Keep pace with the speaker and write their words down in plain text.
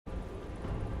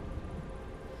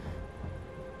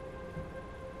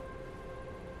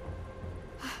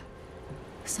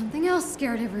Something else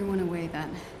scared everyone away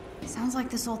then. Sounds like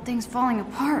this old thing's falling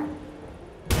apart.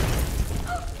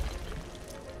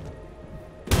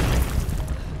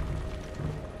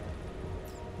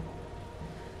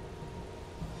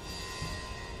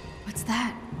 What's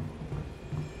that?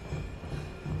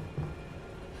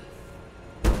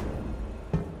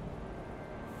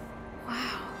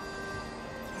 Wow.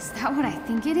 Is that what I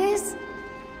think it is?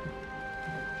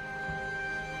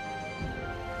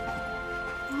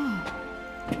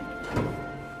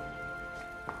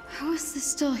 How is this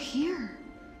still here?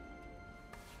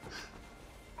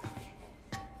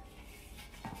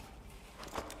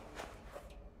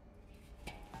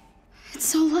 It's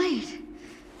so light.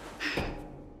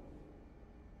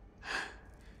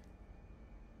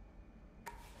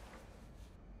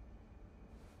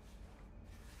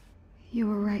 You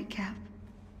were right, Cap.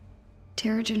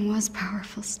 Terrigen was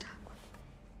powerful stuff.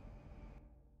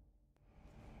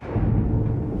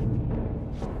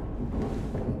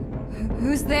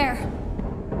 Who's there?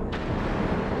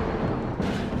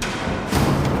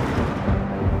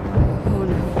 Oh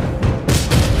no.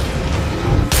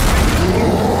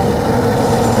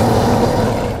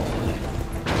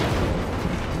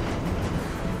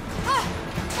 Ah!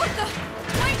 What the?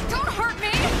 Wait, don't hurt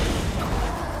me!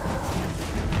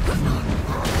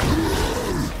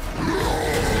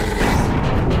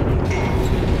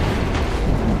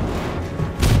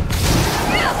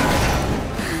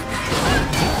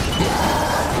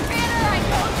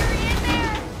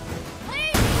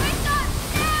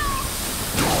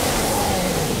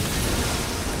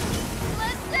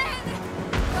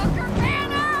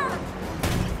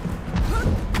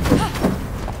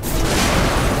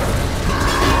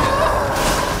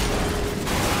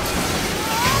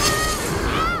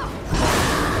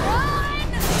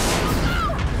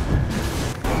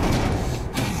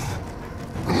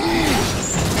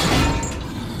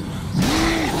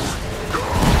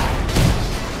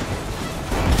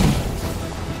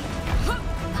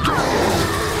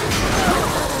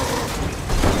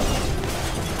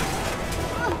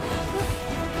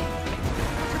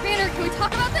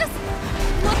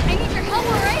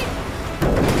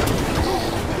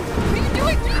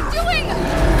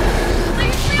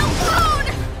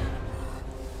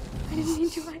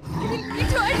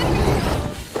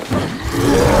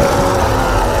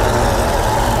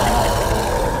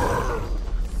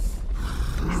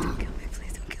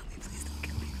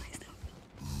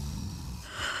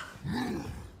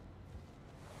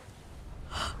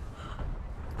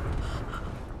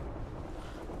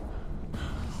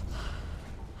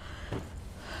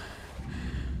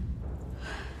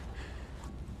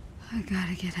 I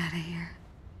gotta get out of here.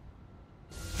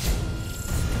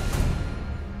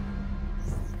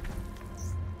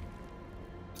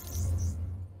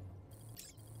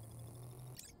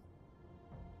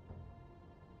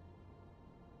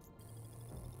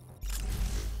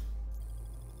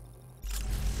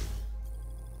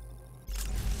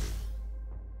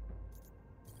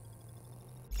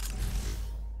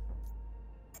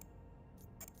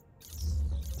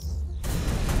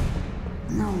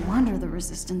 No wonder the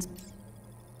resistance.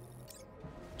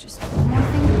 Just one more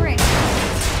thing to break.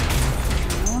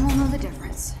 No one will know the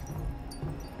difference.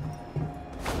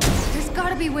 There's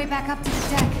gotta be a way back up to the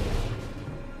deck.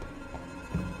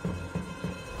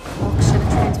 Hulk should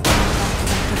have transformed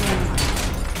back to the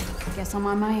game. Guess I'm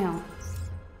on my own.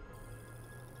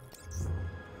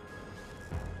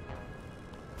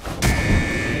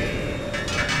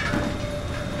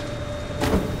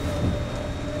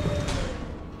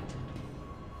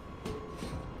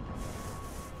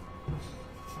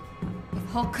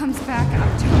 Hulk comes back,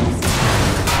 I'm toast.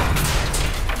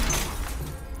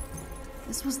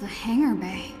 This was the hangar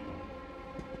bay.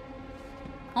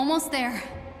 Almost there.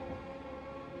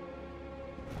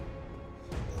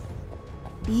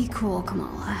 Be cool,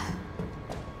 Kamala.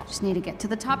 Just need to get to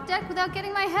the top deck without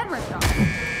getting my head ripped off.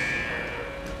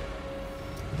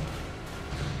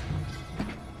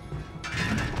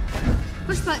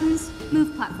 Push buttons,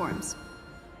 move platforms.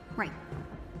 Right.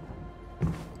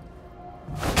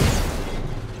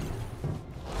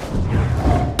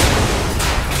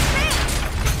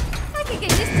 Get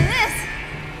used to this.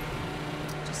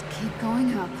 Just keep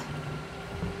going up.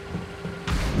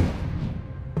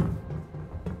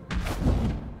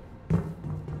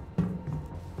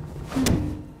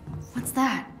 What's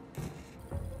that?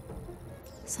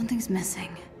 Something's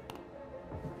missing.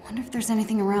 Wonder if there's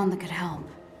anything around that could help.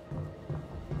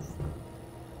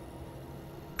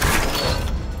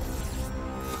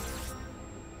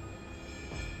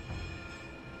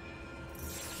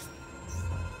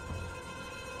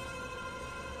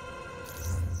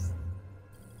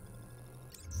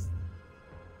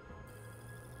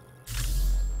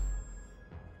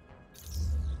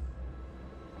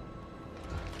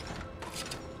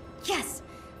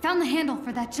 found the handle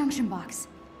for that junction box.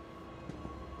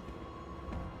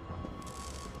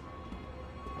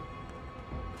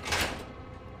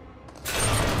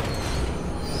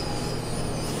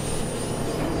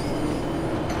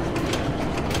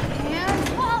 And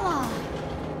voila!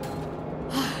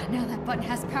 Now that button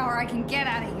has power, I can get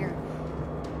out of here.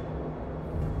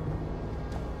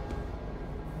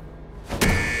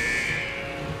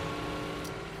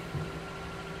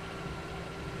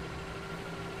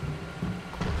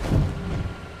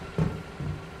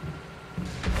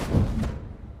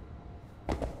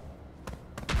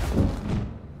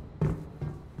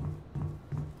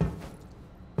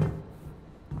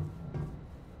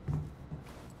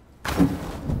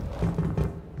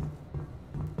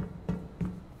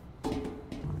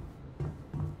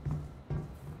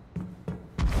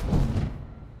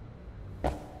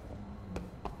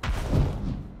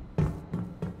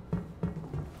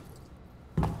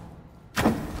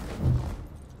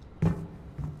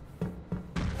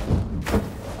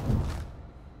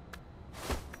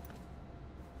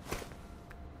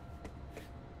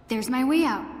 There's my way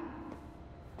out.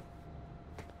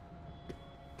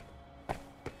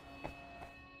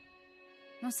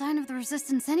 No sign of the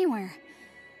resistance anywhere.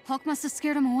 Hulk must have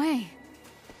scared him away.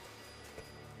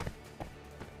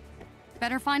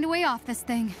 Better find a way off this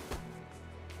thing.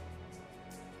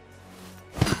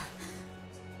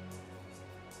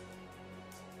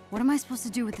 What am I supposed to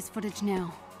do with this footage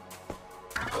now?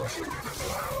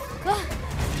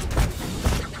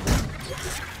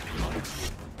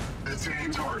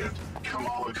 Designated target,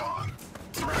 Kamala.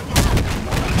 Threat level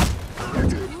 1.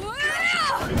 Corrected.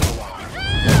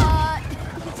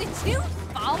 Did you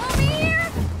follow me here?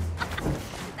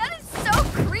 That is so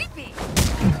creepy.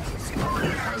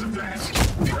 Target has advanced.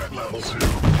 Threat level 2.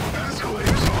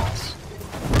 Escalate assaults.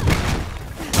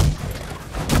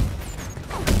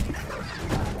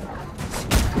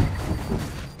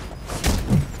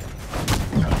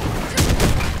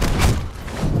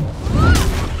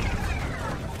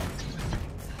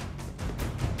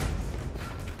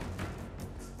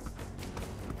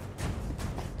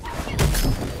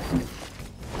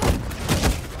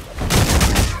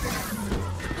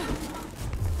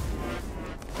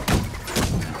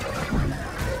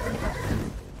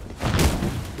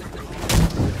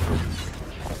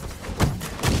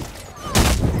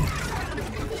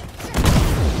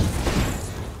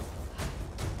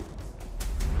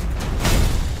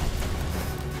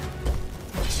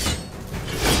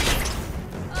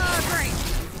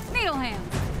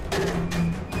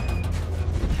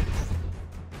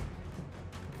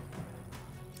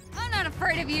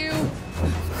 Afraid of you.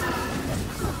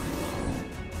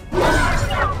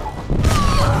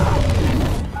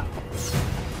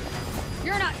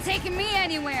 You're not taking me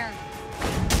anywhere.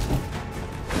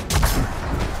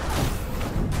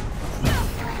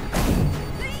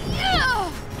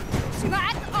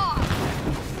 Back off.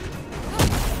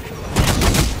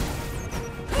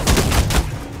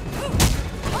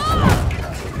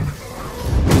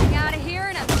 Getting out of here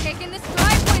and I'm taking this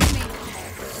ride with me.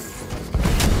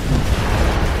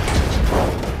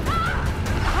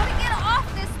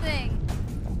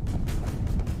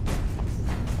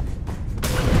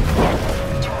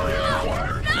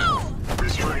 No!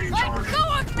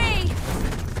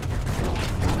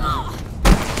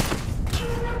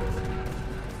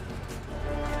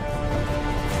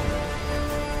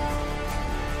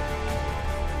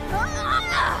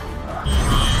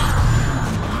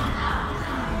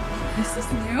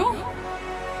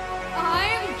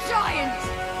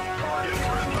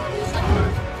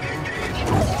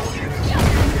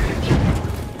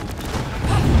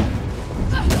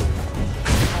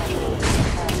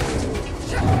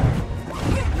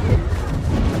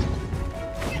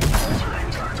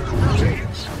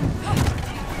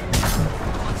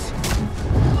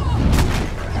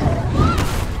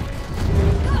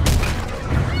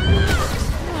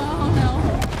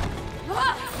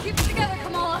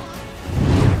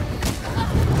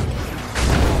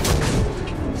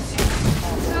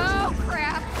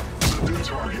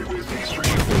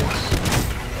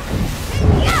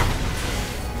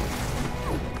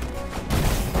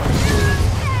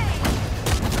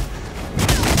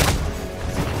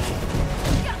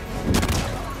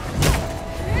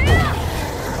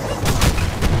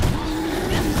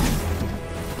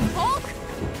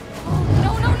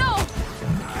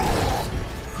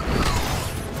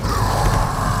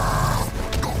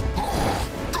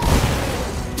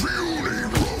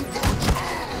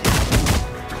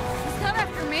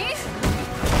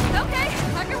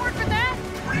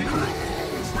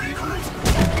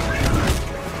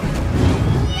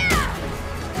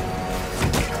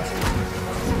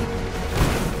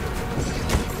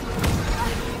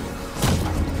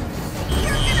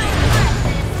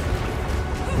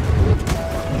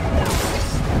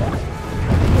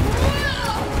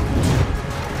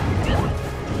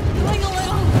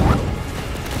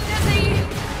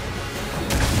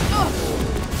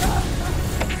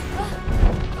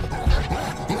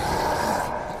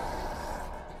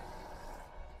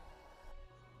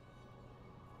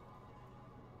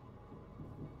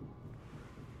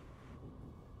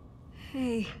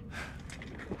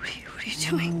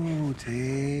 doing? No,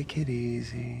 take it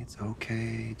easy. It's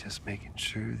okay. Just making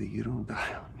sure that you don't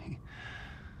die on me.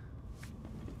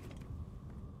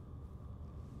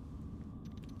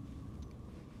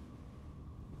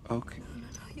 Okay. No.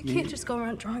 You can't just go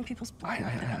around drawing people's blood.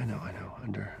 I know.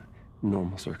 Under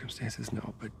normal circumstances,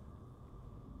 no, but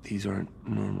these aren't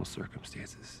normal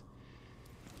circumstances.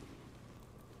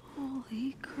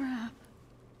 Holy crap.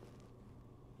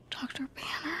 Dr.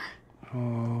 Banner?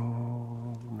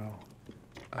 Oh, no.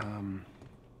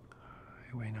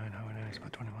 Highway 9 is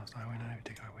about 20 miles to Highway 9. If you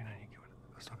take Highway 9, you get to the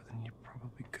bus stop, and then you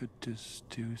probably could just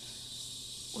do...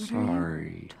 What are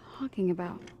you talking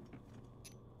about?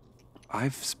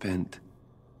 I've spent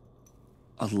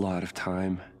a lot of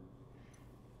time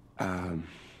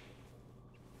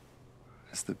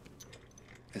as the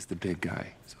big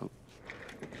guy, so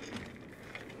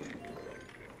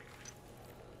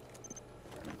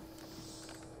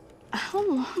how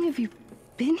long have you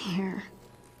been here?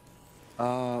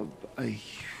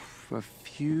 a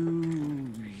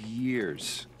few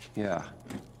years, yeah.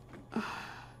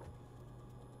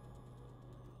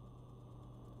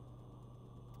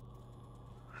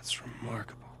 That's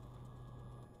remarkable.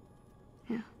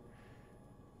 Yeah.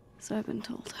 So I've been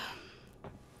told.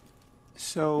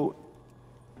 So,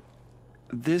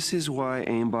 this is why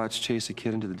aimbots chase a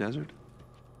kid into the desert?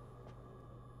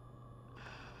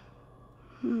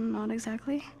 Not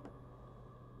exactly.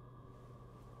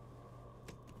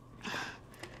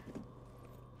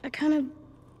 I kind of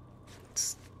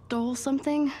stole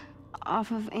something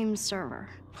off of AIM's server.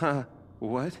 Huh?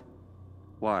 What?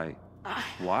 Why?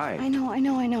 Why? I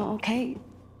know, okay?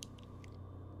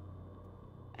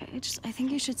 I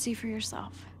think you should see for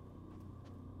yourself.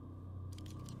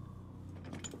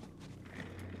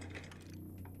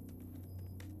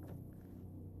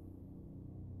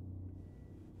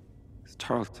 It's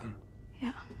Tarleton.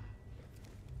 Yeah.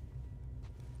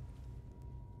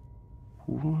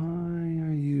 Why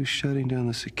are you shutting down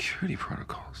the security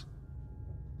protocols?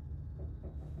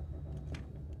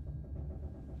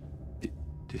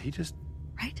 Did he just...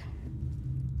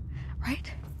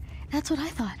 Right? That's what I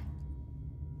thought.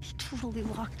 He totally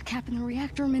locked Cap in the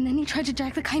reactor room and then he tried to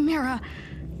jack the Chimera.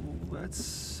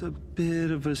 That's a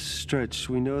bit of a stretch.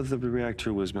 We know that the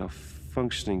reactor was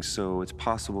malfunctioning, so it's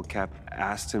possible Cap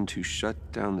asked him to shut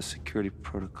down the security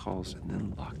protocols and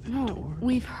then lock the door. No,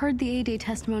 we've heard the A-Day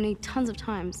testimony tons of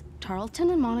times.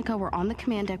 Tarleton and Monica were on the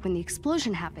command deck when the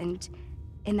explosion happened,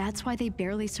 and that's why they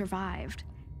barely survived.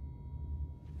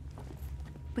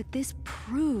 But this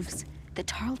proves that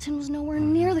Tarleton was nowhere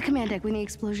near the command deck when the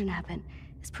explosion happened.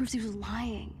 This proves he was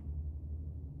lying.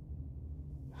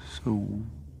 So,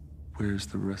 where's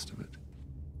the rest of it?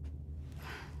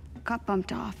 Got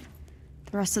bumped off.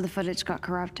 The rest of the footage got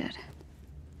corrupted.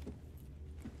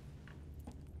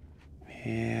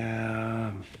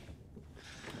 Yeah...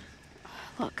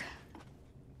 Look.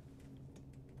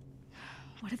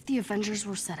 What if the Avengers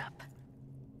were set up?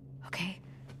 Okay?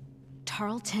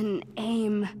 Tarleton,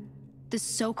 AIM, the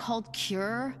so-called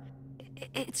cure,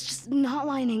 it's just not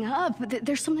lining up.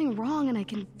 There's something wrong and I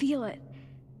can feel it.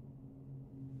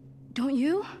 Don't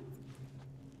you?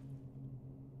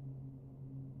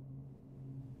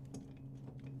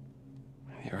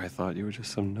 Here I thought you were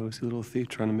just some nosy little thief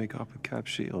trying to make off with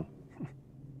Cap's shield.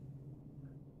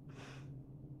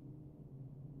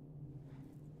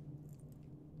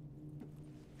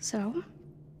 So?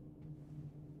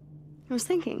 I was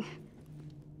thinking.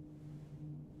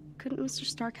 Couldn't Mr.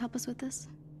 Stark help us with this?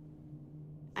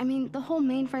 I mean, the whole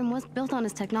mainframe was built on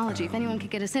his technology. If anyone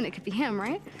could get us in, it could be him,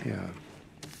 right? Yeah.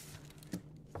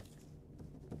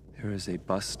 There is a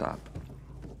bus stop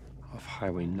off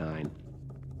Highway 9.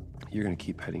 You're gonna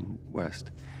keep heading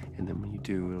west, and then when you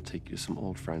do, it'll take you to some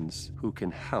old friends who can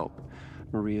help.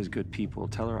 Maria's good people.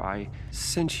 Tell her I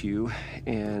sent you,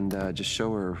 and just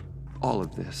show her all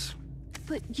of this.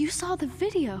 But you saw the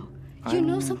video. You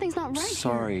know something's not right here.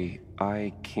 Sorry,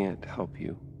 I can't help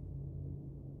you.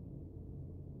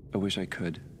 I wish I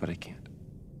could, but I can't.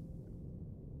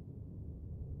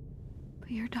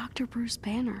 But you're Dr. Bruce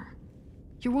Banner.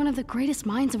 You're one of the greatest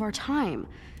minds of our time.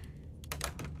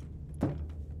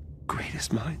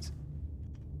 Greatest minds?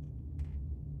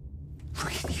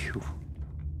 Look at you.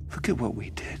 Look at what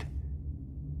we did.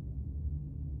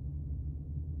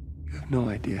 You have no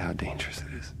idea how dangerous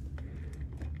it is.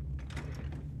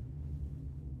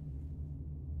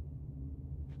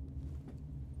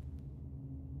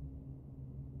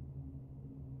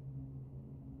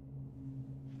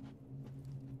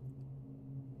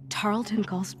 Tarleton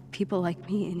calls people like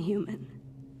me inhuman.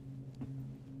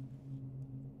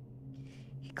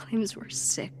 He claims we're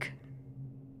sick,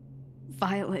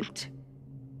 violent,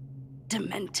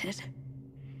 demented.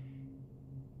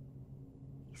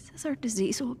 says our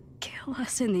disease will kill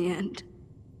us in the end.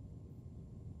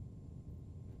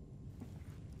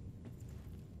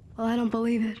 Well, I don't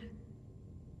believe it.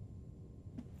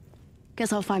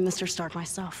 Guess I'll find Mr. Stark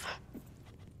myself.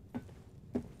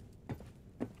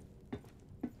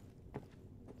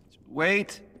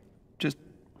 Wait. Just...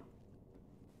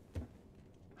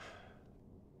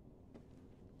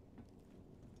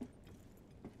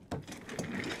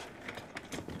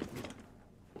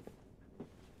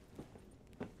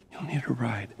 You'll need a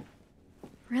ride.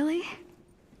 Really?